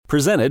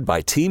Presented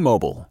by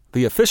T-Mobile,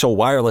 the official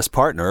wireless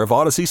partner of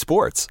Odyssey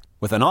Sports.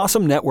 With an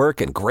awesome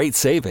network and great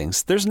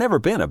savings, there's never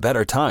been a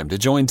better time to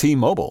join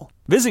T-Mobile.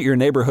 Visit your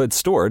neighborhood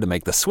store to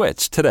make the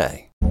switch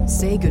today.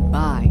 Say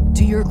goodbye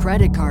to your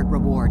credit card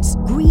rewards.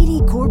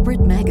 Greedy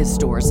corporate mega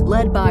stores,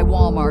 led by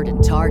Walmart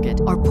and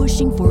Target, are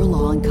pushing for a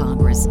law in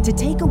Congress to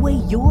take away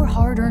your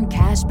hard-earned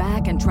cash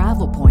back and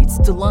travel points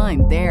to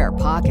line their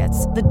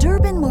pockets. The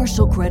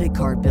Durbin-Marshall credit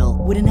card bill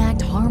would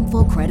enact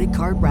harmful credit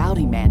card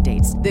routing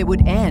mandates that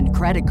would end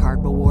credit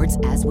card rewards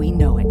as we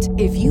know it.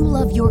 If you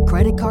love your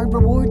credit card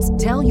rewards,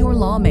 tell your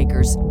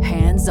lawmakers,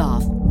 hands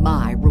off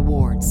my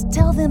rewards.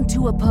 Tell them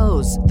to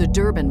oppose the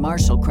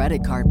Durbin-Marshall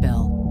credit card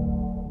bill.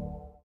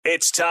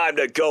 It's time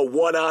to go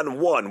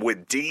one-on-one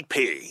with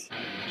DP.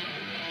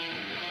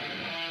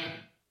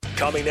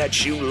 Coming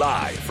at you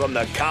live from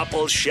the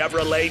Coppel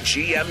Chevrolet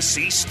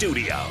GMC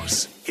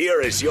studios.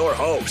 Here is your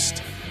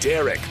host,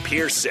 Derek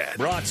Pearson.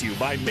 Brought to you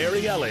by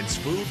Mary Ellen's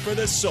Food for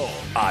the Soul.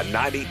 On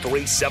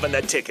 93.7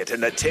 The Ticket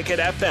and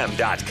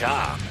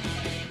theticketfm.com.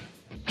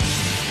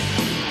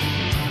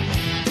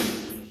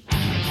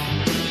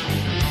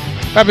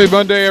 Happy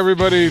Monday,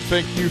 everybody.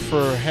 Thank you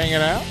for hanging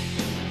out.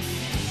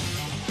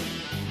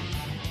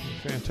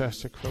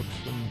 Fantastic folks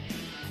from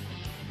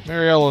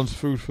Mary Ellen's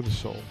Food for the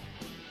Soul.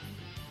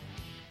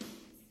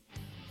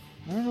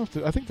 I don't know if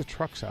I think the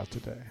truck's out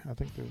today. I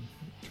think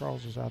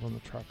Charles is out on the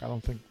truck. I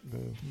don't think the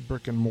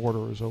brick and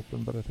mortar is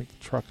open, but I think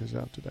the truck is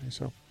out today.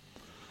 So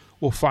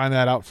we'll find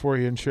that out for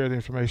you and share the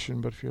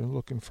information. But if you're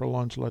looking for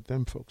lunch, let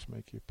them folks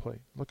make you a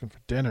plate. Looking for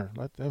dinner,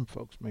 let them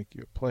folks make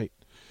you a plate.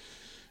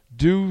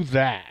 Do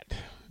that.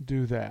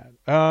 Do that.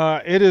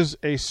 It is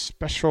a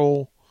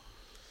special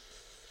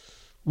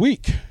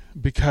week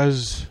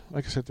because,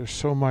 like I said, there's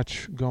so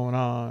much going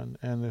on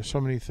and there's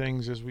so many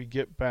things as we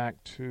get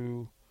back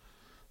to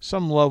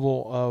some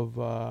level of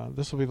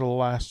this will be the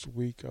last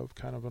week of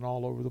kind of an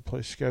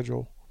all-over-the-place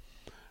schedule.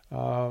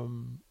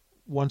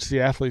 Once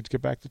the athletes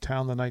get back to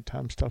town, the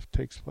nighttime stuff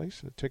takes place.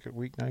 The ticket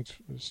weeknights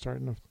is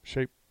starting to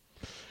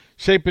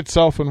shape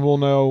itself, and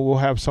we'll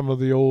have some of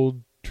the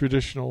old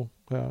traditional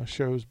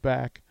shows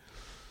back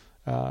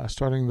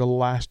starting the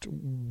last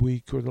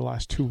week or the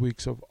last 2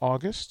 weeks of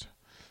August.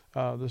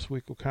 This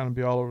week will kind of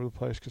be all over the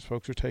place because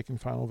folks are taking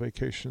final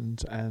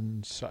vacations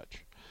and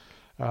such.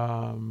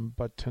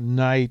 But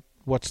tonight,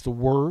 What's the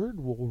Word?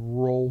 We'll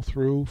roll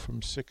through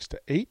from 6 to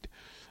 8,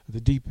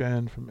 the deep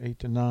end from 8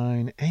 to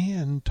 9,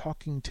 and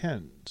Talking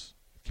Tens.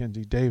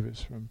 Kenzie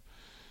Davis from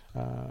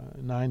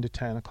 9 to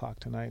 10 o'clock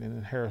tonight, and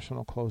then Harrison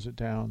will close it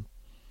down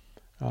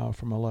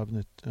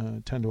from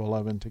 10 to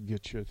 11 to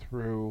get you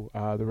through.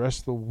 The rest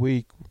of the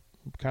week will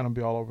kind of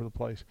be all over the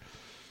place.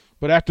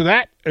 But after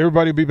that,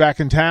 everybody will be back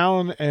in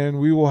town, and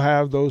we will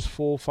have those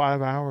full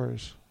 5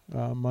 hours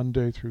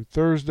Monday through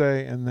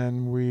Thursday, and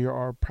then we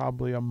are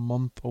probably a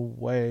month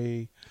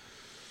away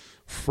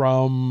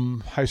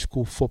from high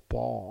school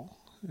football,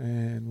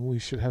 and we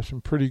should have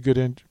some pretty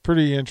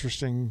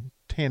interesting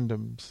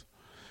tandems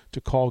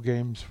to call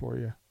games for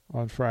you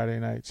on Friday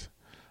nights,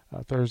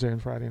 Thursday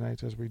and Friday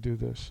nights as we do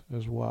this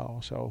as well.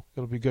 So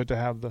it'll be good to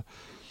have the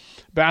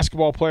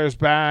basketball players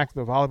back,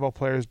 the volleyball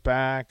players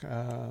back,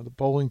 the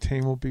bowling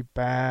team will be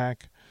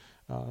back.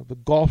 The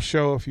golf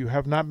show, if you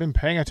have not been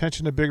paying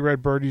attention to Big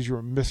Red Birdies, you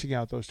are missing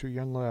out. Those two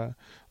young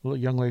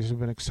ladies have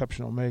been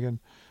exceptional. Megan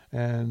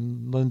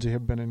and Lindsay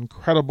have been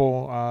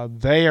incredible.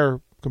 They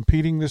are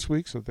competing this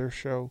week, so their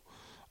show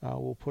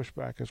will push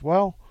back as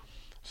well.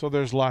 So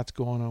there's lots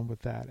going on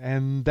with that.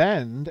 And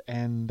then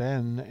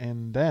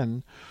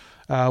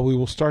we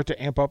will start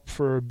to amp up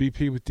for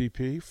BP with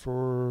DP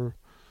for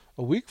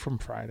a week from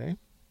Friday.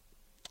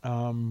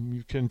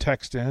 You can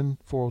text in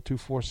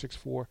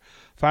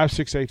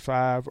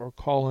 402-464-5685 or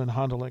call in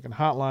Honda Lincoln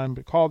Hotline.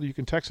 But you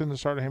can text in the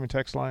Starter Hammond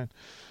text line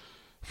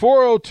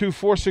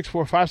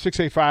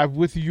 402-464-5685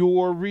 with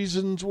your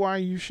reasons why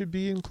you should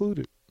be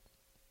included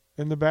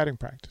in the batting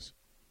practice.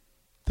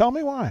 Tell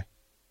me why.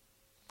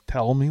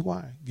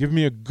 Give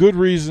me a good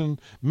reason.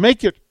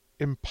 Make it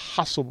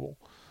impossible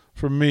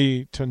for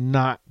me to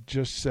not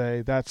just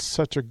say that's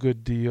such a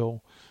good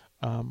deal.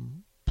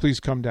 Please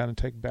come down and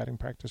take batting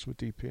practice with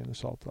DP and the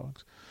Salt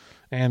Dogs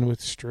and with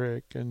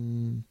Strick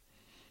and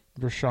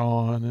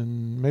Rashawn,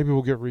 and maybe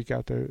we'll get Rico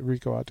out there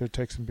to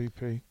take some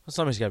BP. Well,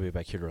 somebody's got to be a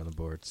back hitter on the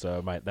board,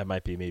 so that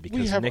might be me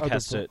because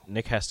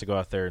Nick has to go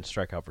out there and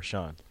strike out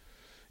Rashawn.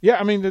 Yeah,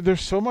 I mean,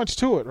 there's so much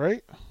to it,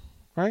 right?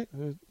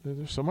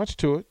 There's so much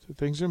to it. The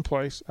things in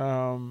place.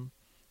 I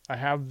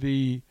have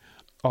the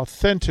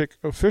authentic,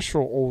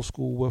 official old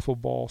school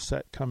wiffle ball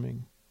set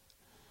coming,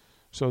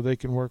 so they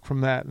can work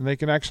from that, and they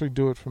can actually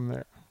do it from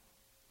there.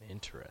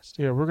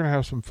 Interesting. Yeah, we're going to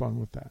have some fun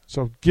with that.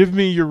 So give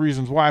me your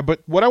reasons why.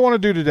 But what I want to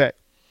do today,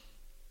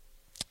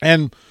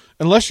 and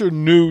unless you're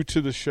new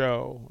to the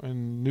show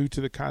and new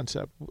to the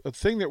concept, a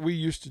thing that we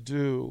used to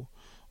do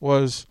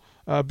was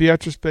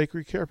Beatrice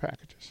Bakery care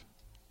packages.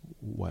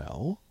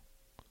 Well,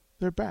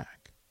 they're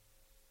back.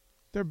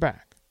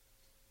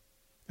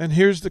 And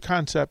here's the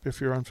concept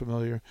if you're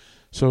unfamiliar,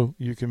 so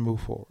you can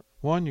move forward.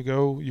 One, you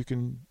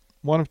can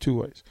One of two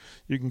ways.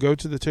 You can go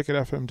to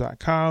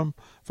theticketfm.com,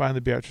 find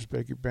the Beatrice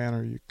Bakery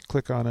banner. You can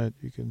click on it.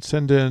 You can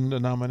send in a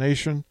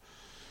nomination,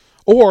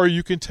 or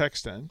you can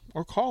text in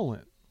or call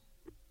in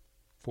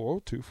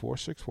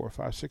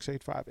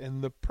 402-464-5685.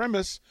 And the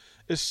premise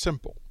is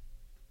simple.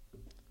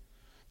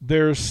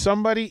 There's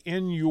somebody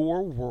in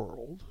your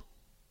world,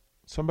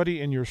 somebody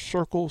in your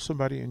circle,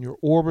 somebody in your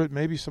orbit,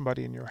 maybe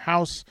somebody in your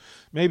house,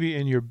 maybe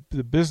in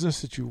the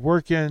business that you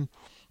work in.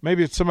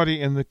 Maybe it's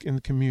somebody in the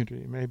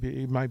community.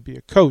 Maybe it might be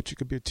a coach. It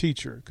could be a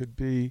teacher. It could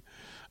be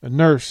a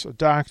nurse, a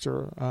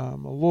doctor, a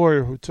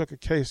lawyer who took a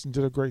case and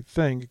did a great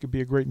thing. It could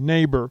be a great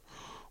neighbor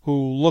who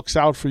looks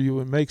out for you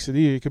and makes it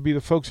easy. It could be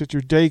the folks at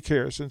your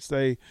daycare since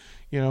they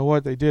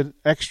did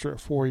extra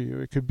for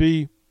you. It could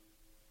be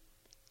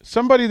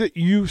somebody that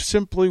you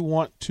simply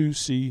want to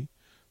see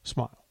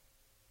smile.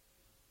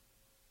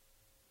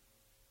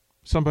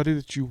 Somebody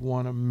that you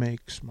want to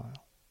make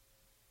smile.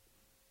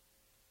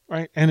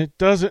 Right? And it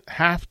doesn't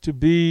have to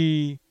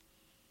be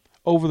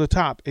over the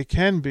top. It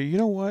can be, you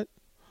know what?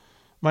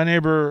 My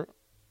neighbor's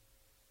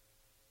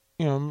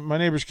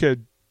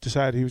kid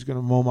decided he was going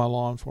to mow my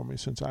lawn for me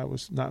since I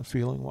was not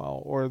feeling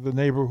well. Or the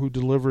neighbor who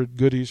delivered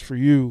goodies for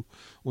you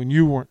when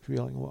you weren't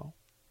feeling well.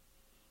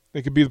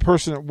 It could be the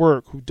person at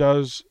work who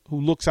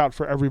looks out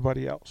for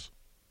everybody else.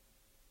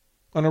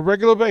 On a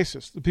regular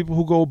basis, the people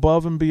who go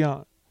above and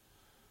beyond.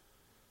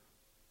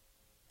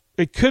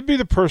 It could be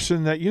the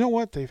person that, you know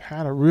what, they've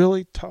had a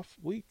really tough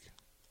week,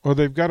 or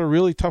they've got a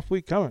really tough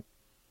week coming.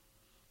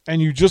 And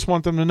you just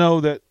want them to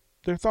know that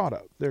they're thought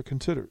of, they're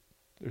considered,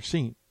 they're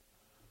seen.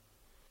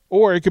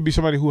 Or it could be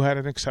somebody who had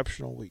an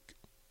exceptional week,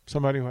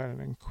 somebody who had an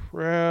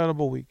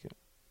incredible weekend.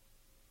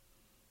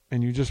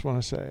 And you just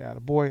want to say,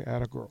 attaboy,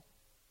 attagirl.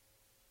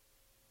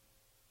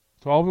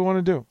 That's all we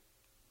want to do.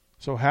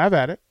 So have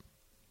at it.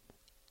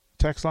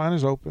 Text line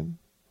is open.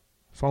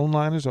 Phone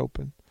line is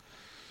open.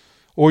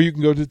 Or you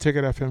can go to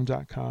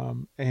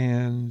ticketfm.com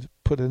and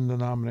put in the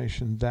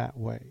nomination that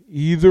way.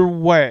 Either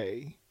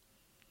way,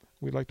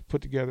 we'd like to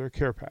put together a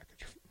care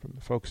package from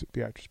the folks at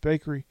Beatrice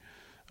Bakery.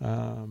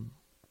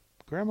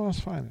 Grandma's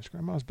finest,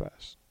 grandma's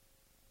best.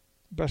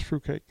 Best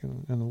fruitcake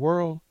in the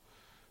world.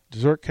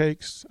 Dessert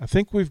cakes. I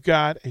think we've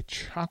got a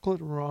chocolate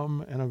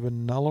rum and a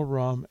vanilla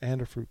rum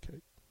and a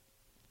fruitcake.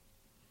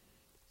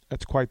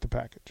 That's quite the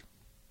package.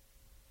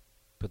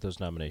 Put those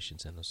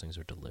nominations in. Those things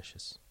are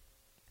delicious.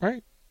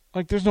 Right?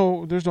 Like there's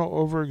no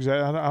over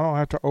exact. I don't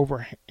have to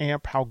over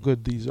amp how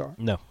good these are.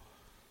 No.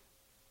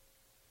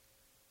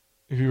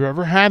 If you've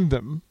ever had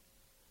them,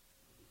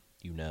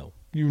 you know.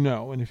 You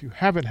know, and if you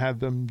haven't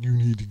had them, you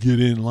need to get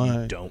in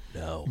line. You don't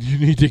know. You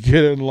need to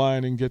get in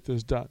line and get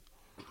this done.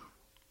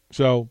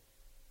 So,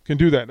 you can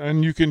do that,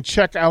 and you can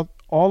check out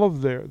all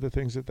of the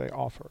things that they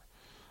offer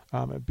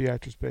at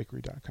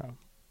BeatriceBakery.com.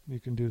 You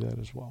can do that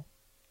as well.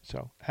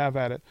 So have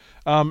at it.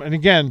 And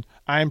again,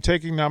 I am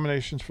taking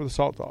nominations for the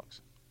Salt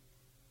Dogs.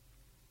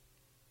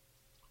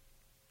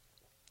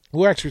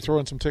 We'll actually throw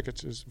in some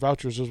tickets as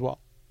vouchers as well.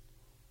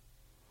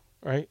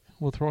 Right?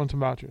 We'll throw in some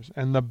vouchers.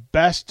 And the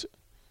best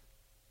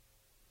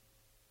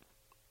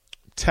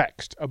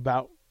text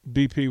about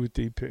BP with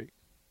DP,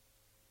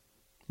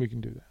 we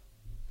can do that.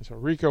 So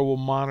Rico will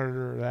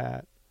monitor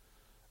that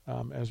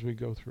as we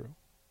go through.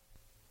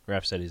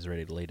 Raph said he's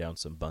ready to lay down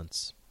some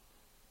bunts.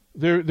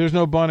 There's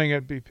no bunting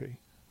at BP.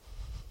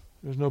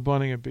 There's no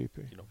bunting at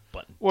BP. You know,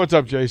 button. What's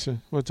up,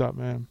 Jason? What's up,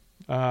 man?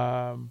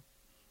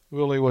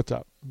 Willie, what's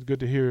up? It's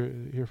good to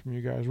hear from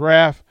you guys.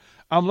 Raph,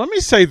 let me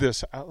say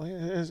this. I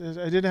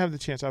didn't have the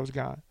chance. I was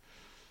gone.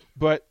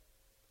 But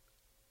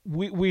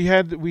we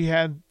had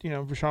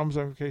Rashawn was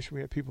on vacation.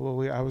 We had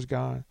people. I was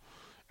gone.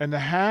 And to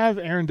have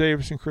Aaron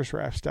Davis and Chris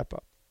Raff step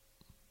up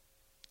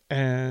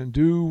and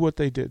do what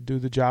they did, do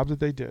the job that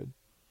they did,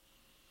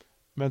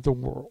 meant the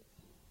world.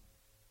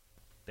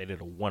 They did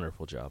a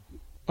wonderful job.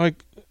 And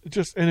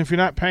if you're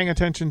not paying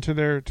attention to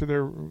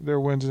their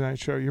Wednesday night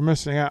show, you're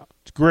missing out.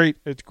 It's great.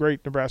 It's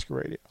great Nebraska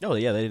radio. Oh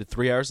yeah, they did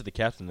 3 hours at the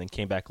Captain, then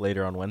came back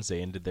later on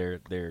Wednesday and did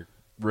their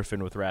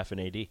riffing with Raph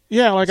and AD.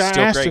 Yeah, I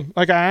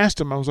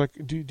asked him. I was like,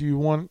 do you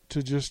want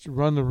to just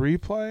run the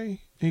replay?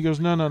 He goes,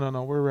 no.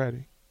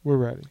 We're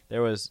ready.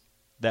 There was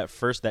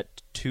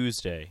that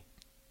Tuesday,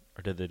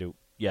 or did they do?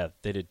 Yeah,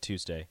 they did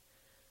Tuesday.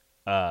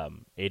 AD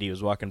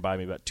was walking by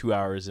me about 2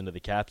 hours into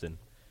the Captain.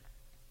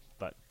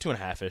 About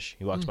 2.5-ish.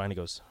 He walks by and he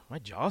goes, my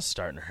jaw's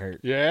starting to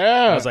hurt.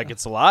 Yeah. I was like,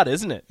 it's a lot,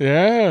 isn't it?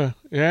 Yeah.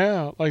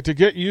 Like to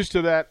get used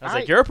to that. I was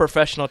like, you're a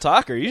professional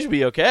talker. You should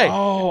be okay.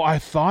 Oh, I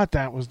thought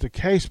that was the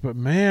case, but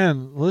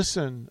man,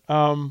 listen.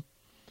 And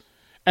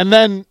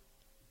then,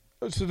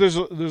 so there's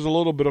a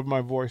little bit of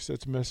my voice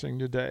that's missing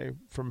today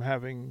from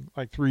having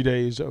like 3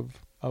 days of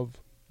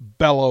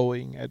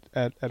bellowing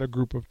at a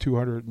group of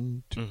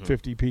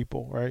 250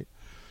 people, right?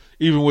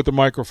 Even with the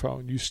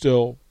microphone, you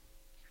still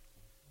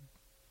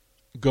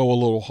go a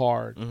little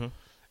hard. Mm-hmm.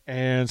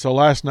 And so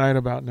last night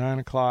about 9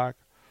 o'clock,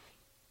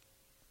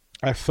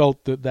 I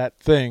felt that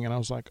thing, and I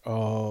was like,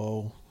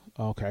 oh,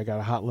 okay, I got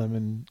a hot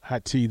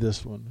tea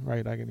this one,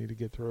 right? I need to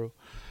get through.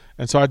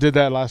 And so I did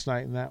that last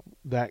night, and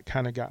that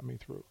kind of got me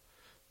through.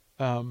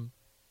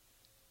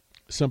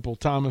 simple.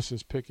 Thomas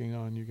is picking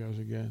on you guys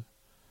again.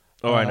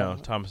 Oh, I know.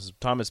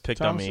 Thomas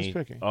picked on me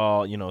picking.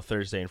 all,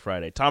 Thursday and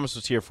Friday. Thomas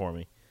was here for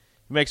me.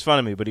 He makes fun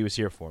of me, but he was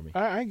here for me.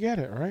 I get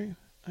it, right?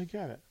 I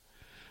get it.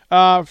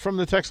 From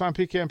the text line,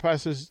 PK Empire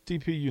says,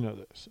 DP, you know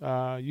this.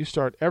 You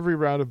start every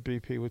round of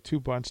BP with 2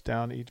 bunts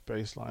down each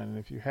baseline, and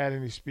if you had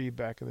any speed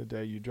back in the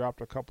day, you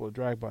dropped a couple of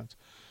drag bunts.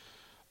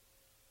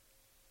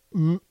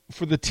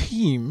 For the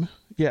team,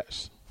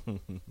 yes.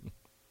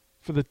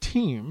 For the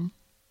team,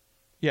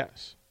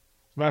 yes.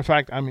 As a matter of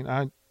fact,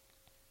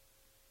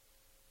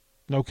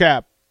 no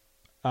cap,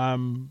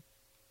 I'm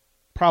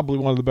probably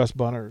one of the best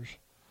bunters.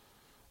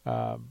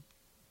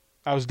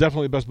 I was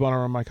definitely the best bunter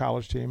on my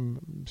college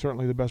team,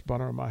 certainly the best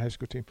bunter on my high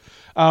school team.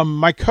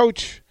 My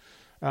coach,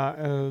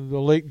 the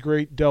late,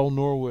 great Del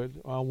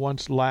Norwood,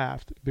 once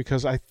laughed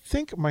because I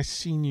think my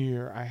senior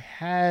year I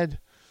had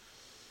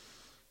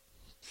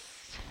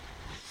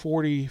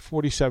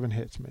 47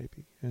 hits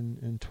maybe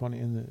in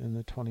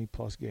the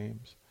 20-plus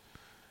games.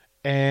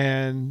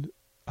 And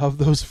of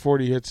those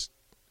 40 hits,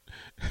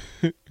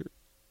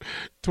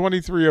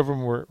 23 of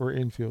them were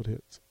infield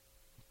hits.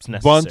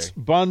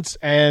 Bunts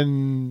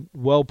and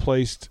well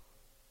placed.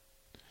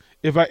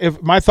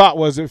 If my thought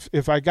was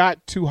if I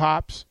got 2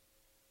 hops,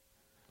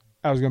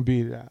 I was going to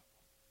beat it out.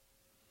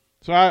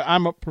 So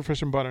I'm a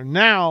proficient bunter.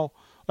 Now,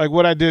 like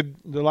what I did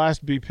the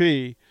last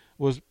BP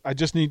was I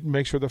just need to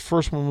make sure the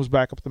first one was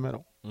back up the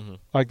middle. Mm-hmm.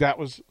 Like that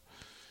was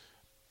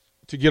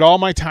to get all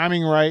my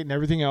timing right and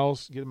everything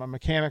else, get my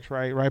mechanics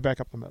right back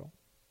up the middle.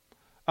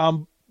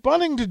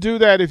 Bunting to do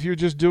that if you're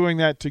just doing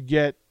that to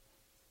get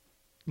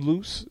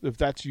loose, if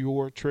that's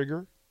your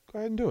trigger, go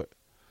ahead and do it.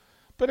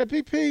 But at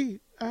BP,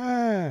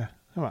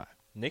 come on.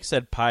 Nick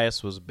said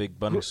Pius was a big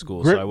bunting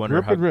school, grip, so I wonder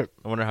rip.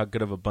 how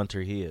good of a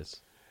bunter he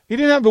is. He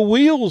didn't have the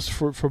wheels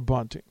for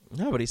bunting.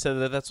 No, but he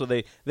said that's what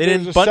they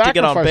didn't bunt to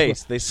get on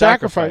base. They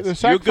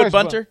sacrificed. You a good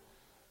bunter?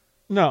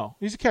 No,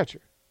 he's a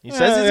catcher. He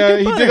says he's a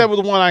good bunter. He did that with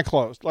one eye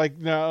closed. No.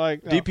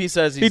 DP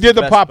says he did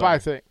the Popeye bunter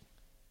thing.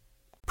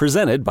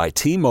 Presented by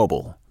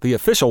T-Mobile, the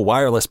official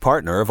wireless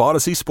partner of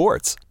Odyssey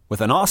Sports. With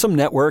an awesome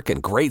network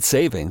and great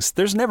savings,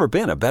 there's never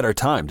been a better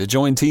time to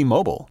join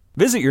T-Mobile.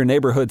 Visit your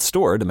neighborhood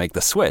store to make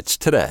the switch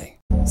today.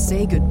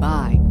 Say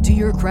goodbye to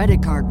your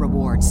credit card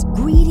rewards.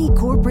 Greedy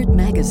corporate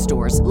mega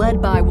stores,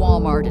 led by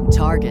Walmart and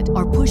Target,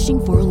 are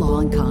pushing for a law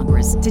in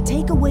Congress to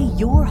take away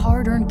your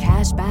hard-earned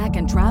cash back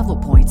and travel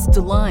points to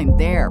line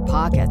their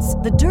pockets.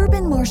 The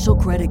Durbin-Marshall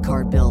credit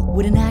card bill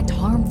would enact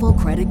harmful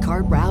credit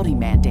card routing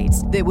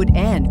mandates that would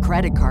end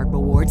credit card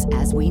rewards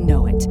as we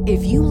know it.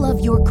 If you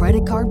love your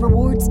credit card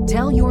rewards,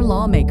 tell your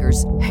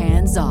lawmakers,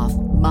 hands off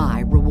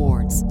my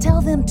rewards.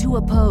 Tell them to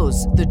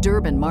oppose the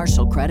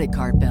Durbin-Marshall credit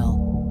card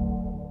bill.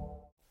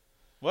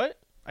 What?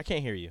 I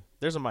can't hear you.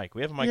 There's a mic.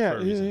 We have a mic for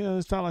a reason. Yeah,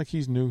 it's not like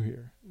he's new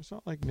here. It's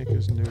not like Nick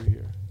is new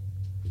here.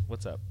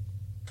 What's up?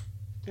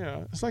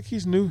 Yeah, it's like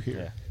he's new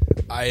here.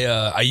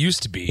 Yeah. I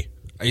used to be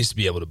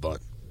able to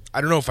bunt.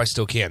 I don't know if I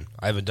still can.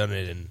 I haven't done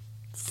it in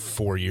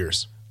 4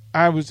 years.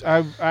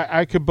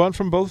 I could bunt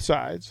from both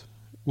sides,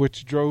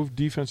 which drove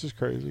defenses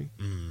crazy.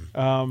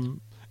 And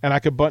I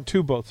could bunt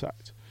to both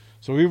sides.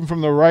 So even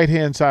from the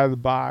right-hand side of the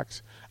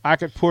box, I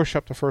could push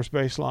up the first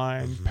base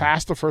line,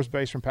 past the first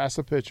baseman, past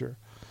the pitcher,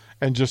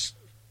 and just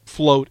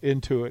float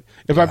into it.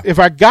 If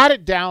I got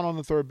it down on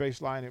the third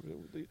base line,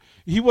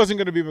 he wasn't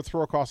going to be able to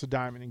throw across the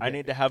diamond. I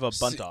need to have a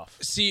bunt off.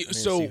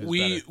 So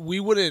we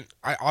wouldn't.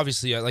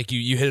 Obviously, like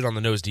you hit it on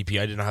the nose,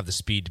 DP. I did not have the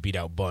speed to beat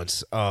out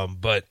bunts.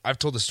 But I've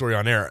told the story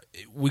on air.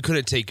 We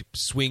couldn't take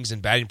swings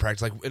in batting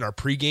practice. Like in our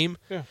pregame,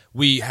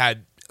 we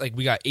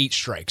got 8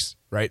 strikes,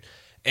 right?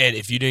 And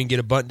if you didn't get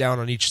a bunt down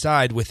on each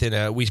side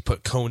we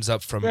put cones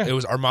up from. It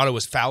was our motto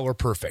was foul or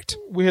perfect.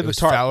 We had the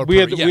tarp. We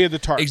had the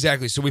tarp.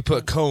 Exactly. So we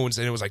put cones,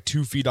 and it was like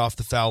 2 feet off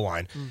the foul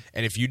line.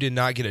 And if you did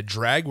not get a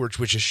drag,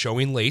 which is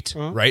showing late,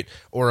 right,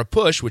 or a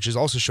push, which is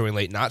also showing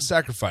late, not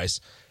sacrifice.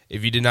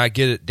 If you did not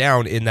get it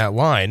down in that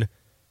line,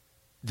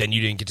 then you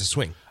didn't get to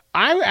swing.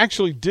 I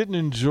actually didn't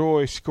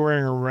enjoy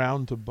squaring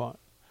around to bunt.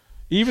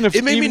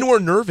 It made me more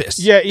nervous.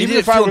 Yeah, even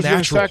if I was going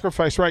to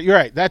sacrifice, right? You're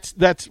right.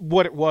 That's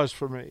what it was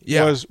for me.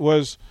 Yeah.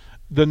 Was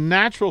the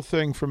natural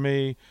thing for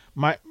me.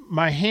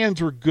 My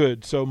hands were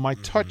good, so my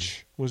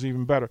touch was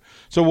even better.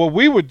 So what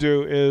we would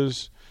do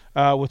is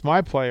with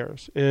my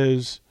players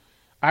is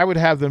I would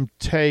have them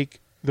take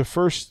the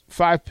first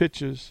 5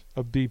 pitches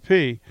of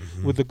BP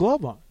with the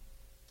glove on,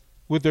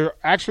 with their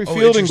actually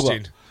fielding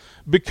glove,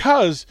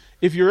 because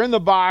if you're in the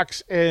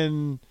box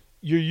and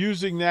you're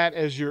using that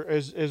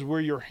as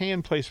where your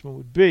hand placement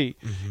would be,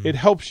 it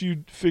helps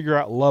you figure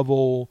out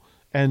level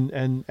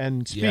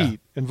and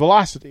speed and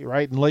velocity,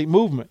 right, and late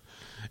movement.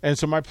 And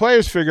so my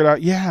players figured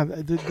out,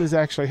 this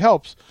actually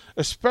helps,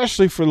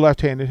 especially for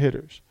left-handed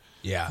hitters.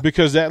 Yeah,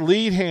 because that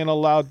lead hand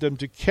allowed them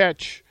to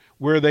catch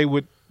where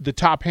the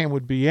top hand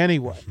would be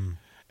anyway,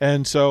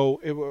 and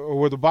so or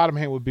where the bottom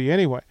hand would be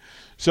anyway.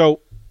 So.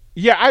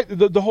 Yeah,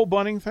 the whole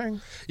bunting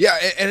thing. Yeah,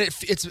 and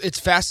it's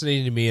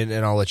fascinating to me, and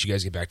I'll let you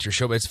guys get back to your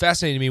show, but it's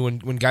fascinating to me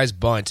when guys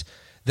bunt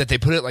that they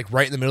put it like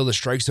right in the middle of the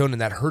strike zone,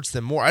 and that hurts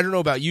them more. I don't know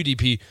about you,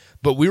 DP,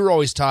 but we were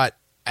always taught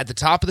at the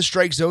top of the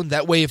strike zone.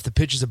 That way, if the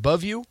pitch is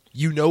above you,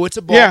 you know it's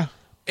a ball. Yeah.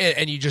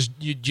 And you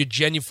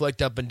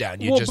genuflect up and down.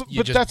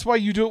 But that's why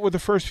you do it with the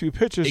first few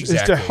pitches is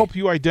Exactly. to help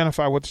you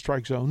identify what the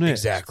strike zone is.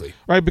 Exactly.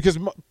 Right? Because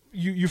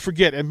you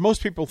forget, and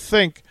most people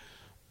think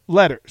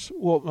letters.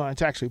 Well,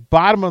 it's actually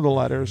bottom of the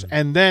letters,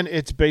 and then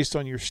it's based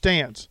on your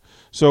stance.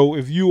 So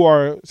if you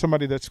are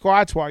somebody that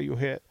squats while you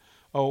hit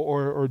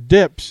or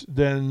dips,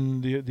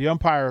 then the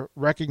umpire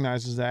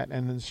recognizes that,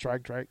 and then the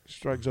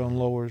strike zone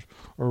lowers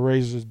or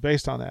raises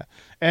based on that.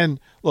 And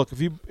look,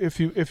 if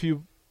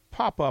you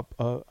pop up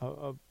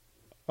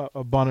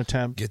a bunt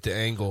attempt, Get the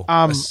angle.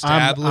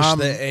 Establish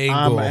the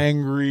angle. I'm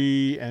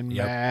angry and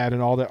mad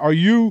and all that. Are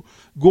you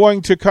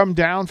going to come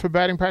down for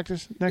batting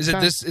practice next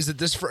time? Is it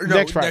this Friday?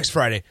 Next Friday. Next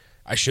Friday.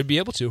 I should be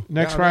able to.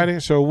 Next Yeah, Friday.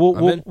 So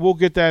we'll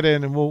get that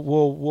in, and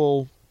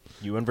we'll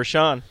You and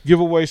Vershawn. give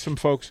away some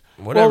folks.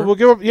 Whatever. Well, we'll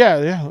give up.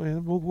 Yeah.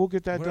 We'll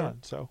get that done.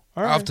 So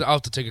all right. I'll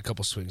have to take a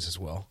couple swings as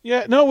well.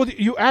 Yeah. No.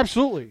 You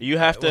absolutely. You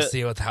have to. We'll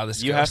see how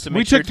this You goes. have to We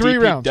make sure took 3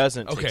 DP rounds.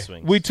 doesn't Okay. take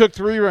swings. We took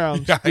 3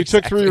 rounds. Yeah, We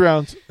took 3 exactly.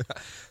 rounds.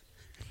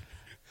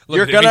 Look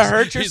You're at him, gonna he's-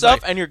 hurt he's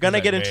yourself, like- and you're gonna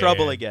he's get like, in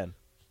trouble "Man." again.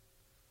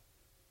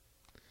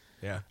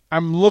 Yeah.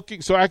 I'm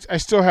looking. So I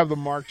still have the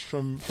marks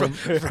from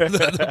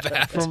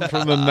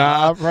the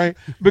knob, right?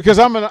 Because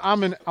I'm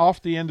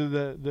off the end of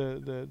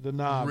the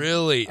knob.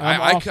 Really?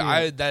 I'm off the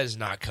end. That is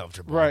not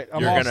comfortable. Right.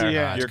 I'm You're off gonna the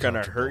end. you're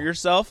gonna hurt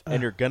yourself,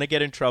 and you're gonna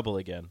get in trouble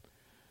again.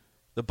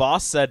 The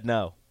boss said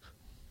no.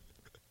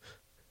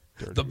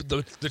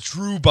 The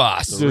true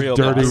boss. The real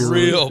boss. The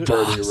real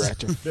dirty boss.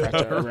 ratchet.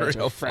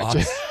 Real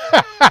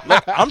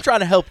I'm trying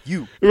to help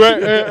you.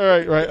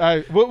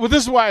 Right. Well,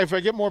 this is why if I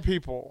get more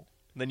people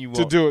Then you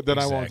to won't do it, then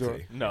I won't do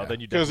it. No, then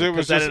you 'Cause don't. it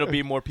was Because then just- it'll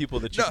be more people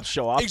that you can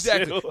show off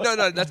Exactly. to.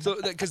 No, that's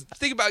because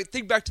think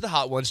back to the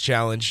Hot Ones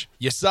challenge.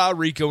 You saw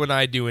Rico and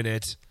I doing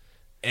it,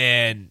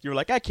 and You were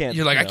like, I can't.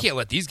 you're like, you I know. can't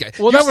let these guys.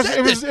 Well, You that was said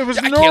it. Was this. it was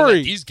I can't let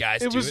Nori? these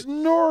guys It do was it.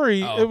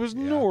 Nori. Oh, It was yeah.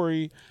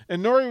 Nori,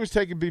 and Nori was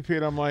taking BP,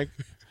 and I'm like,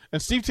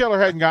 and Steve Taylor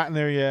hadn't gotten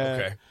there yet.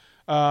 Okay.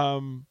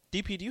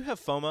 DP, do you have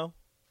FOMO?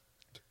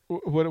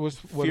 What it was?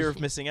 Fear of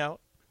missing out?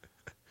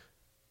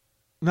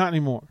 Not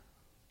anymore.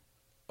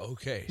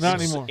 Okay. Not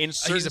So- anymore. In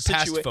certain He's a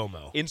past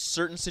FOMO. In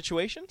certain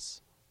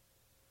situations?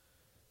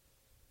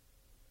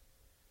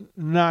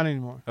 Not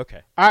anymore.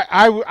 Okay.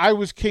 I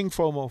was King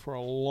FOMO for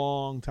a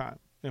long time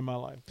in my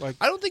life. Like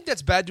I don't think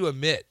that's bad to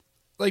admit.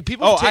 Like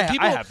people, I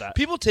people, have that.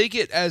 people take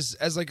it as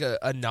like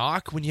a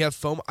knock when you have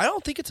FOMO. I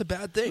don't think it's a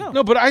bad thing.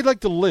 no, but I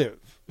like to live.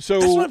 So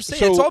That's what I'm saying.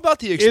 so It's all about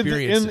the in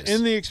experiences.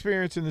 in the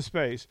experience in the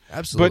space.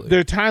 Absolutely. But there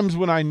are times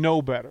when I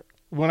know better.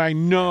 When I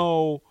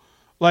know,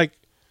 like,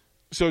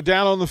 so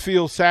down on the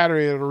field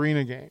Saturday at an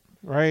arena game,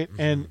 right?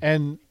 Mm-hmm.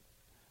 And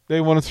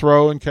they want to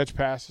throw and catch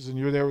passes, and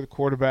you're there with the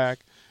quarterback,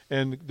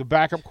 and the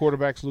backup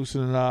quarterback's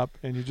loosening up,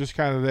 and you're just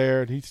kind of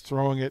there, and he's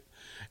throwing it,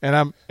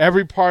 and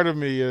every part of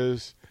me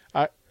is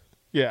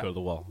Go to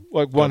the wall.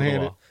 like Go to the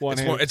one-handed.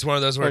 wall. It's one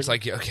of those where it's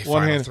like, okay,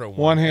 one fine, hand- I'll throw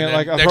one hand, And then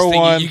like, I'll next throw thing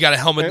one, you got a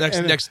helmet.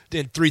 and- Next,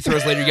 3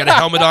 throws later, you got a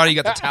helmet on. You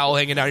got the towel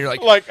hanging out. You're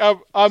like, Like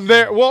I'm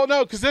there. Well,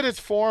 no, because then it's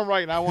form,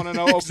 right? And I want to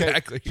know. Okay,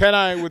 Exactly. can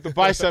I with the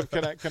bicep?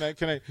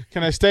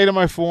 Can I stay to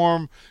my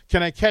form?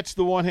 Can I catch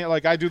the one hand?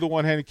 Like I do the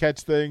one-handed catch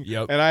thing.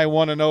 Yep. And I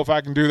want to know if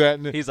I can do that.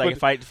 And, He's like,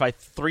 but- if I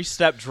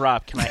 3-step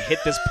drop, can I hit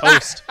this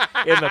post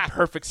in the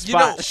perfect you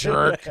know, spot?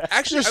 jerk.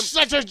 Actually, you're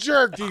such a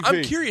jerk, DP.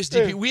 I'm curious,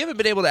 DP. We haven't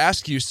been able to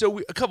ask you. So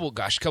a couple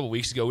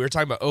weeks ago, we were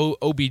talking about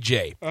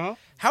OBJ. Uh-huh.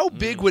 How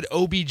big would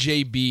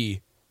OBJ be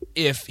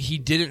if he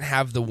didn't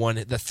have the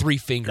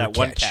 3-finger That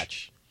one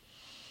catch.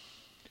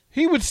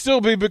 He would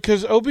still be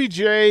because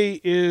OBJ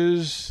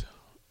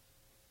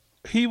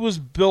he was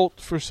built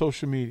for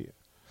social media.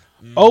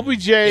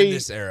 OBJ in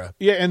this era.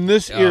 Yeah, in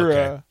this Oh, era.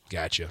 okay.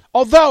 Gotcha.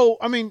 Although,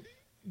 I mean,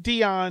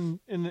 Dion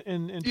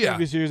in Yeah.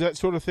 previous years, that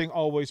sort of thing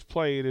always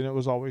played and it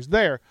was always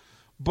there.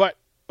 But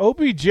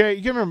OBJ,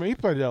 you can remember he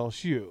played at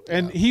LSU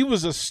and he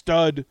was a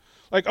stud.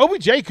 Like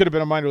OBJ could have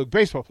been a minor league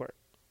baseball player.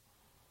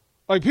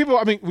 Like people,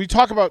 I mean, we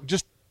talk about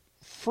just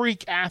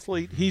freak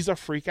athlete. He's a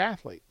freak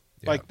athlete.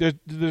 Yeah. Like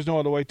there's no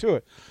other way to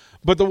it.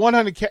 But the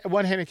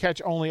one-handed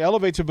catch only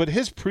elevates him. But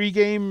his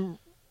pregame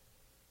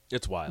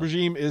It's wild.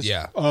 regime is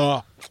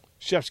Yeah.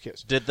 chef's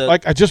kiss. Did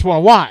I just want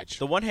to watch.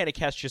 The one-handed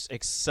catch just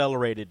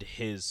accelerated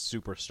his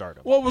superstardom.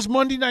 Well, it was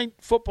Monday Night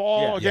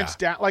Football Yeah. against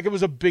Down. Like it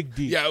was a big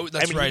deal. Yeah,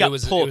 that's I mean, right. he got it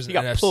was pulled. It was He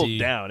got an pulled NFC,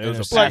 down. It was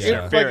a NFC, Like,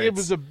 pass yeah. it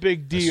was a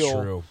big deal.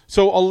 true.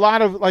 So a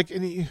lot of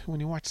when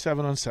you watch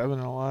 7-on-7,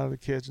 and a lot of the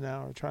kids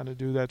now are trying to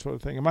do that sort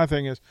of thing. And my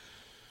thing is,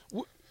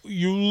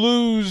 you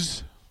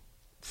lose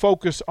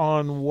focus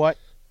on what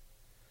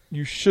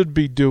you should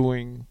be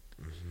doing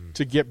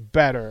to get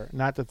better,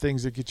 not the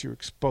things that get you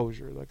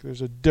exposure. Like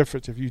there's a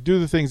difference. If you do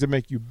the things that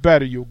make you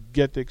better, you'll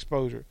get the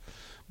exposure.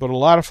 But a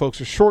lot of folks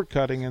are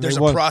shortcutting, and There's they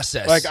a want,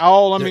 process. Like,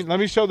 let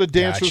me show the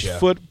dancer's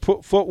Gotcha.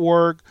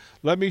 footwork.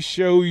 Let me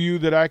show you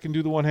that I can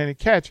do the one-handed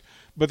catch.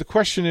 But the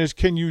question is,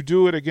 can you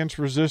do it against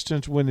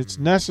resistance when it's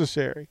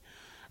necessary,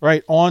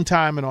 right? On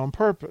time and on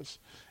purpose.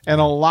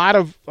 And a lot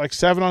of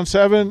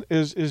 7-on-7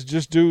 is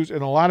just dudes,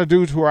 and a lot of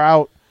dudes who are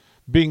out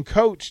being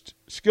coached,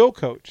 skill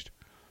coached.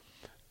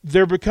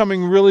 they're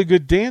becoming really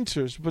good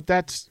dancers, but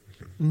that's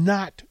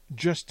not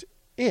just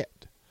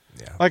it.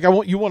 Yeah. Like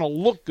you want to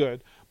look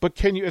good, but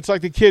can you? It's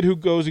like the kid who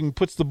goes and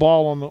puts the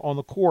ball on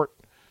the court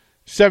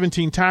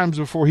 17 times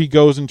before he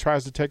goes and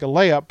tries to take a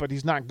layup, but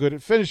he's not good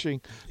at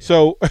finishing. Yeah.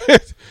 So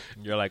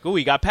you're like, oh,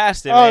 he got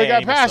past him. Oh, he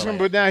got past him,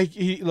 but now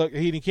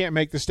he can't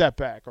make the step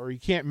back, or he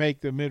can't make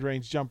the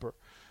mid-range jumper.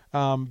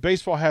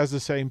 Baseball has the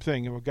same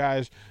thing. You know,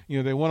 guys,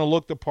 they want to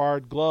look the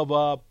part, glove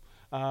up,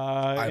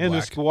 in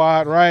the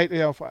squat, right?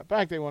 Flat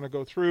back. They want to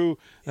go through,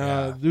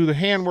 do the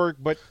handwork,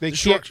 but they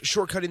can't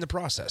shortcutting the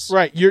process.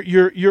 Right.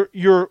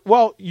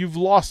 You've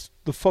lost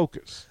the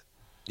focus.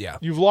 Yeah.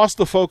 You've lost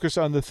the focus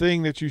on the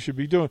thing that you should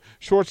be doing.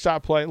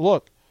 Shortstop play.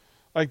 Look,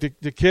 like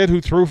the kid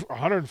who threw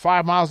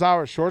 105 miles an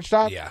hour at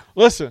shortstop. Yeah.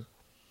 Listen,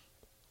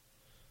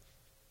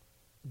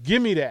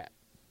 give me that,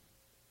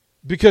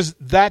 because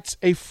that's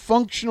a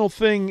functional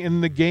thing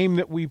in the game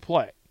that we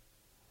play.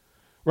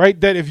 Right,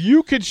 that if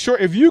you could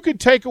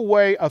take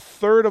away a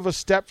third of a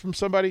step from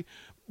somebody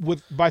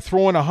by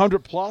throwing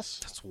 100+,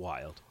 that's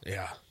wild.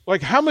 Yeah,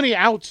 like how many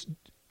outs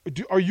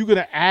are you going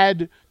to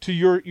add to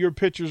your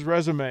pitcher's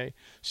resume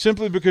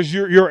simply because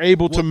you're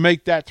able to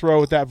make that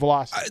throw at that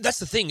velocity? That's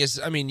the thing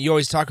is, I mean, you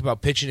always talk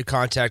about pitching to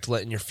contact,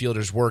 letting your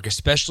fielders work,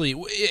 especially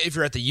if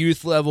you're at the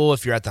youth level,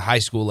 if you're at the high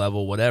school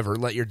level, whatever.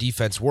 Let your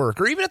defense work,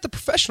 or even at the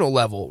professional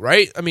level,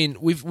 right? I mean,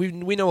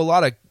 we know a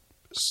lot of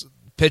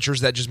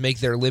pitchers that just make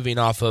their living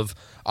off of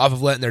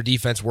letting their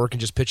defense work and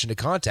just pitching to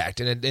contact,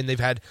 and they've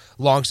had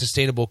long,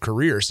 sustainable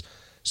careers.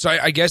 So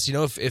I guess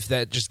if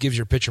that just gives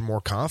your pitcher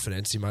more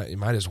confidence, you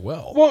might as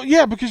well. Well,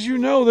 yeah, because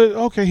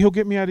that he'll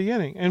get me out of the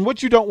inning, and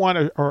what you don't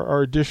want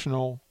are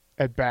additional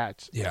at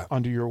bats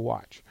under your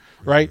watch,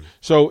 right? Mm-hmm.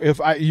 So if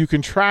you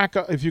can track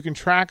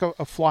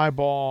a fly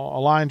ball, a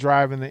line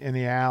drive in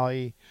the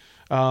alley,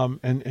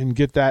 and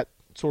get that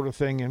sort of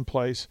thing in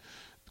place.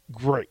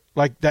 Great.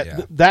 Like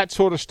that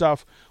sort of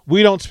stuff,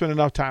 we don't spend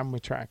enough time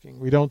with tracking.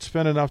 We don't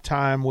spend enough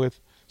time with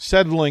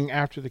settling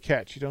after the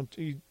catch.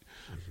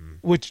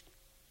 Which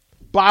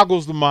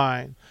boggles the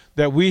mind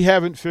that we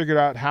haven't figured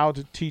out how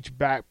to teach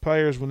back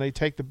players when they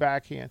take the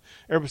backhand.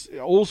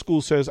 Old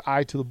school says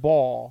eye to the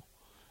ball,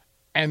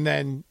 and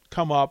then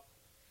come up.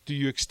 Do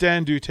you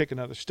extend? Do you take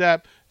another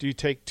step? Do you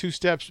take 2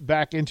 steps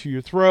back into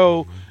your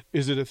throw? Mm-hmm.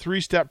 Is it a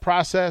 3-step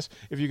process?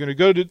 If you're going to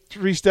go to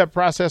 3-step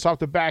process off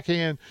the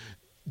backhand,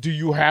 do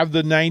you have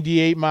the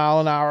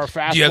 98-mile-an-hour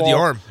fastball? Do you have the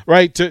arm?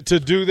 Right, to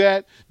do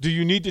that? Do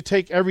you need to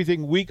take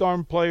everything? Weak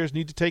arm players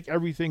need to take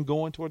everything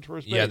going towards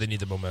first base. Yeah, they need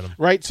the momentum.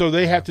 Right, so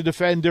they have to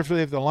defend differently,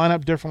 they have to line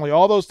up differently,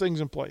 all those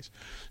things in place.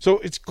 So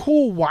it's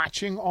cool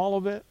watching all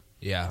of it.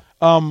 Yeah.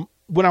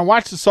 When I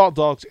watch the Salt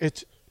Dogs,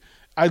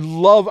 I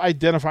love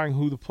identifying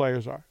who the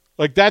players are.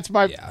 Like, that's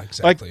my – yeah,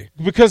 exactly.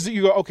 Because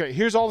you go, okay,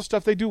 here's all the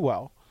stuff they do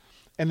well,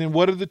 and then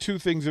what are the 2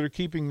 things that are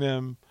keeping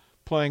them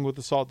playing with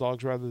the Salt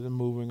Dogs rather than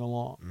moving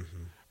along?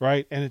 Mm-hmm.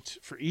 Right, and it's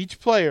for each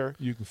player,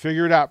 you can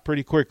figure it out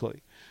pretty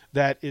quickly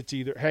that it's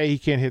either, hey, he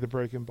can't hit the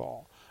breaking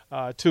ball.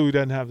 2, he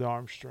doesn't have the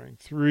arm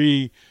strength.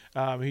 3,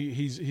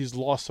 he's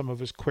lost some of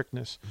his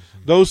quickness.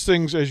 Mm-hmm. Those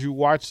things, as you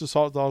watch the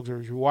Salt Dogs, or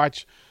as you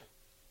watch,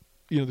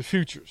 the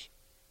futures.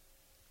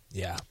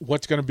 Yeah,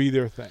 what's going to be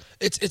their thing?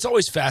 It's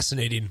always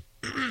fascinating.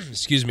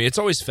 Excuse me. It's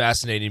always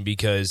fascinating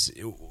because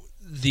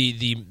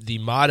the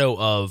motto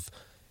of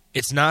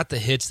it's not the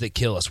hits that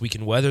kill us. We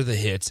can weather the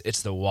hits.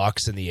 It's the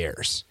walks and the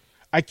errors.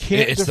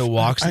 It's the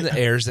walks and the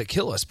errors that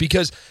kill us.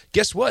 Because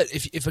guess what?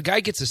 If a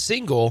guy gets a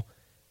single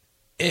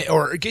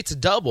or gets a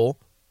double,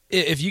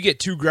 if you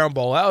get 2 ground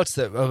ball outs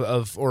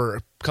or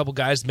a couple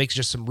guys makes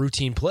just some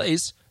routine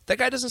plays, that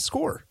guy doesn't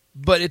score.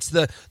 But it's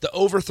the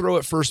overthrow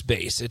at first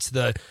base. It's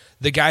the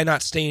guy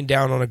not staying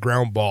down on a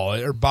ground ball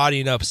or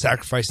bodying up,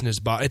 sacrificing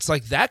his body. It's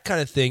like that kind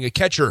of thing. A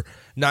catcher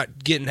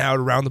not getting out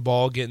around the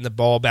ball, getting the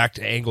ball back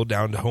to angle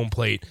down to home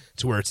plate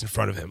to where it's in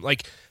front of him.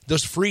 Like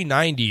those free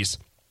 90s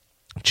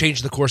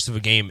change the course of a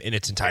game in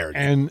its entirety.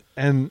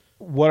 And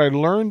what I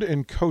learned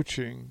in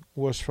coaching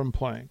was from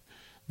playing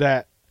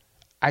that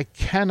I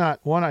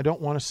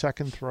don't want a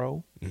second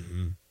throw.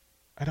 Mm-hmm.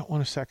 I don't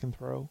want a second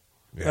throw.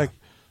 Yeah. Like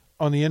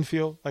on the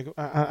infield, like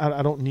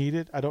I don't need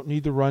it. I don't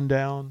need the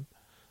rundown.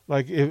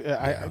 Like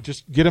I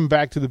just get him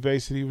back to the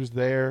base that he was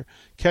there.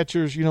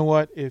 Catchers, you know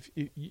what? If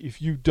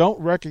you don't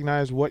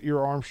recognize what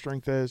your arm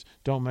strength is,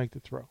 don't make the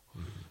throw.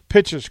 Mm-hmm.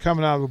 Pitchers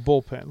coming out of the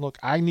bullpen. Look,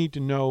 I need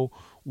to know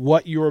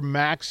what your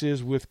max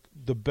is with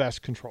the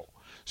best control.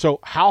 So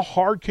how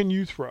hard can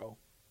you throw?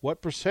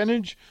 What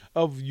percentage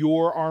of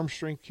your arm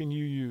strength can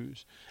you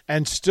use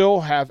and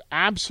still have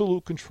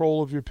absolute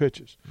control of your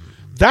pitches?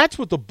 Mm-hmm. That's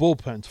what the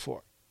bullpen's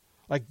for.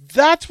 Like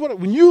that's what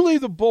when you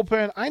leave the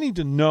bullpen, I need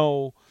to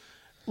know,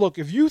 look,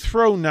 if you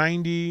throw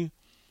 90,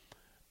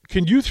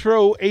 can you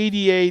throw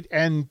 88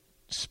 and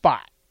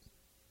spot?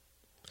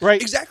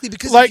 Right? Exactly,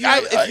 because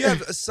if you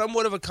have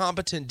somewhat of a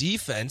competent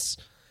defense,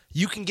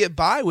 you can get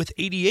by with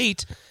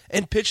 88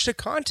 and pitch to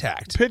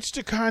contact. Pitch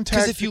to contact.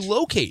 Because if you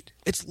locate,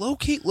 it's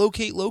locate.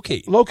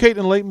 Locate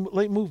and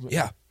late movement.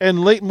 Yeah. And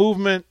late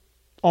movement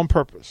on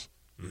purpose.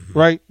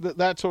 right?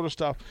 That sort of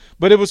stuff.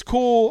 But it was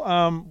cool.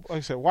 Like I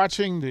said,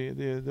 watching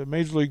the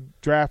Major League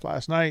Draft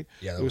last night,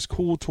 it was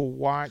cool to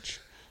watch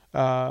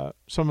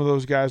some of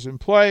those guys in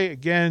play.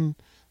 Again,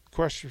 the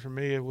question for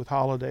me with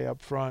Holiday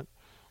up front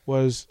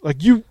was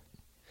like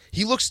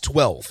He looks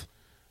 12.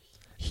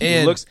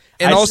 He looks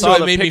like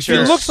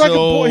a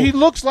boy. He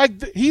looks like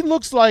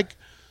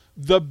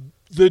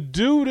the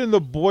dude in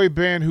the boy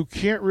band who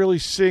can't really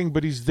sing,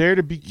 but he's there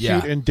to be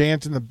cute and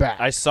dance in the back.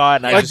 I saw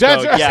it, and like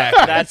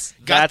that's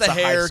got the a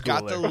hair, high schooler.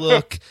 got the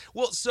look.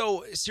 Well,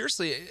 so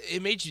seriously,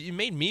 it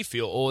made me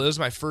feel old. It was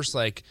my first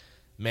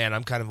man,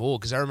 I'm kind of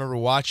old because I remember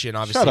watching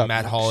obviously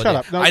Matt Holiday. Shut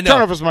up! No, I know.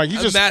 Turn off his mic.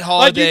 Matt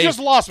Holiday. You just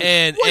lost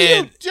me. What are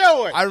you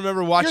doing? I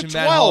remember watching You're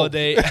Matt 12.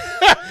 Holiday.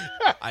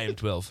 I am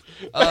 12.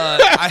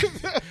 I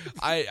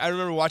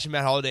remember watching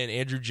Matt Holiday and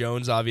Andrew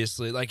Jones.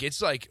 Obviously,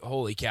 it's like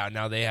holy cow!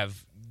 Now they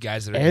have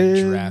guys that are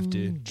getting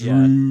drafted. Yeah,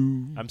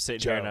 I'm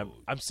sitting here and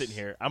I'm sitting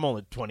here. I'm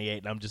only 28,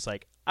 and I'm just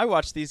like, I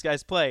watch these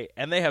guys play,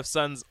 and they have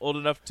sons old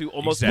enough to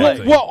almost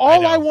play. Well,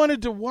 all I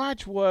wanted to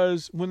watch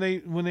was when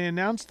they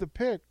announced the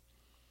pick.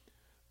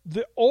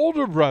 The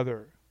older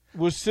brother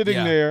was sitting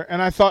there,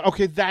 and I thought,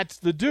 okay, that's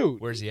the dude.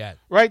 Where's he at?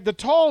 Right, the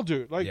tall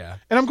dude. And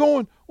I'm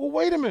going, well,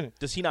 wait a minute.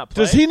 Does he not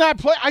play?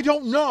 I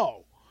don't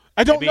know.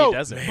 I don't know. He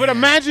doesn't. But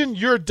imagine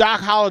you're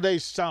Doc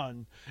Holliday's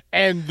son,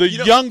 and the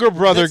younger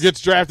brother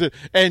gets drafted,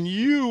 and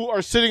you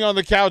are sitting on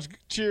the couch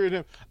cheering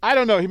him. I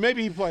don't know.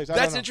 Maybe he plays.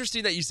 That's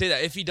interesting that you say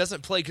that. If he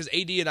doesn't play, because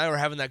AD and I were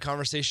having that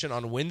conversation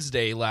on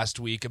Wednesday last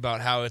week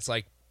about how it's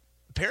like,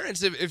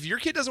 parents, if your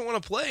kid doesn't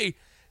want to play,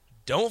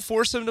 don't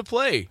force him to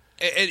play.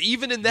 And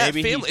even in that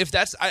family, if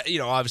that's,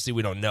 obviously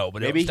we don't know,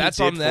 but maybe if that's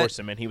he did on that, force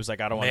him, and he was like,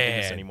 I don't want to do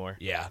this anymore.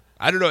 Yeah,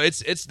 I don't know.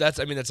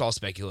 That's all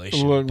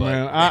speculation. Look, but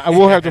man, I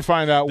will have to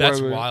find out.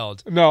 That's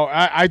wild. No,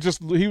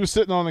 he was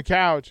sitting on the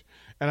couch,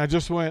 and I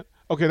just went,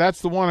 okay, that's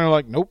the one. And they're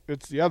like, nope,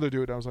 it's the other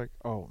dude. I was like,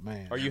 oh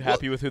man. Are you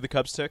happy with who the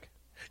Cubs took?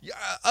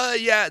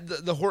 Yeah,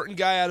 the Horton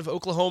guy out of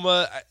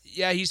Oklahoma,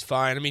 he's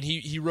fine. I mean,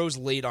 he rose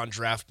late on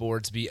draft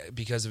boards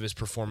because of his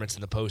performance in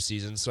the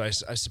postseason, so I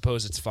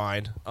suppose it's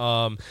fine.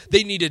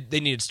 They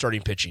needed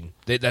starting pitching.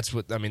 That's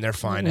what I mean. They're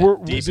fine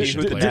at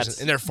position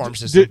players in their farm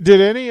system. Did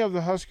any of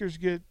the Huskers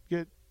get?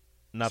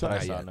 Not that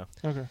I saw. No.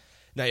 Okay.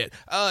 Not yet.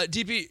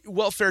 DP,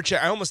 welfare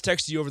check. I almost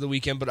texted you over the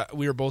weekend, but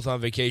we were both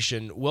on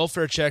vacation.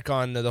 Welfare check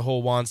on the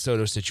whole Juan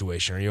Soto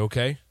situation. Are you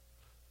okay?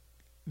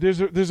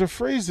 There's a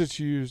phrase that's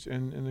used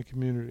in the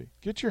community.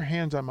 Get your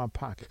hands on my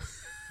pocket.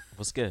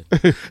 What's good?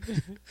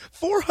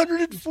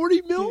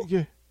 $440 million?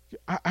 Yeah.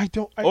 I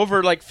don't.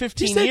 Over like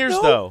 15 years,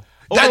 no? though.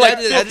 That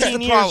is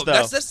the problem.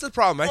 That's the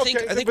problem. I think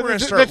we're going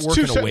to start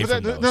working away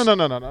from those. No. No.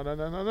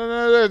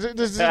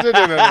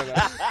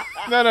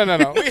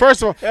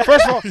 First of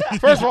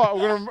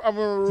all, I'm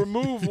gonna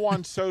remove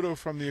Juan Soto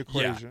from the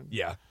equation.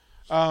 Yeah.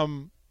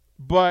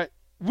 But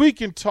we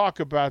can talk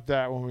about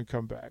that when we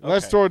come back. Okay.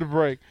 Let's throw it a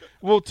break.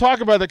 We'll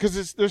talk about that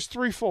because there's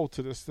threefold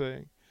to this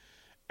thing,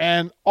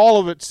 and all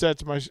of it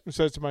sets my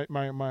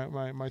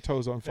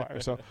toes on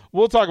fire. So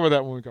we'll talk about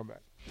that when we come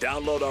back.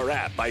 Download our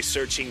app by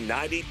searching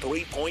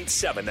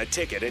 93.7 The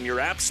Ticket in your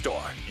app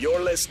store.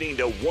 You're listening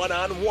to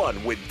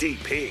One-on-One with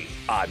DP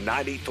on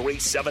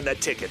 93.7 The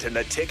Ticket and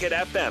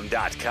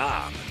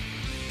theticketfm.com.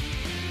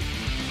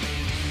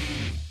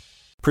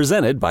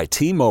 Presented by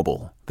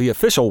T-Mobile, the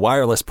official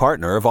wireless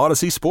partner of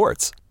Odyssey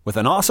Sports. With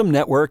an awesome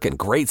network and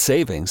great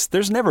savings,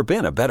 there's never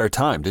been a better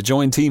time to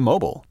join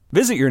T-Mobile.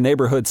 Visit your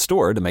neighborhood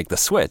store to make the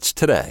switch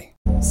today.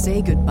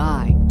 Say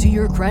goodbye to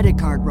your credit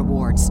card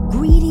rewards.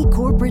 Greedy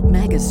corporate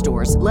mega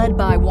stores, led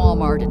by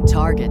Walmart and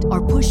Target,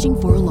 are pushing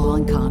for a law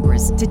in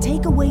Congress to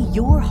take away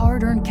your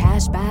hard-earned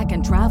cash back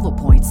and travel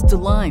points to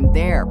line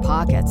their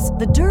pockets.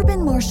 The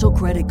Durbin-Marshall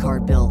credit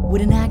card bill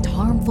would enact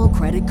harmful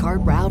credit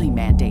card routing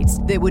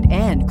mandates that would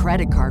end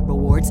credit card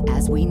rewards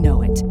as we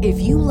know it. If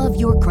you love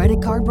your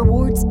credit card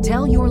rewards,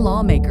 tell your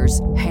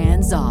lawmakers,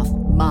 hands off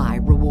my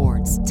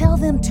rewards. Tell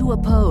them to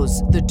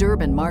oppose the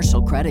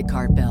Durbin-Marshall credit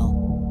card bill.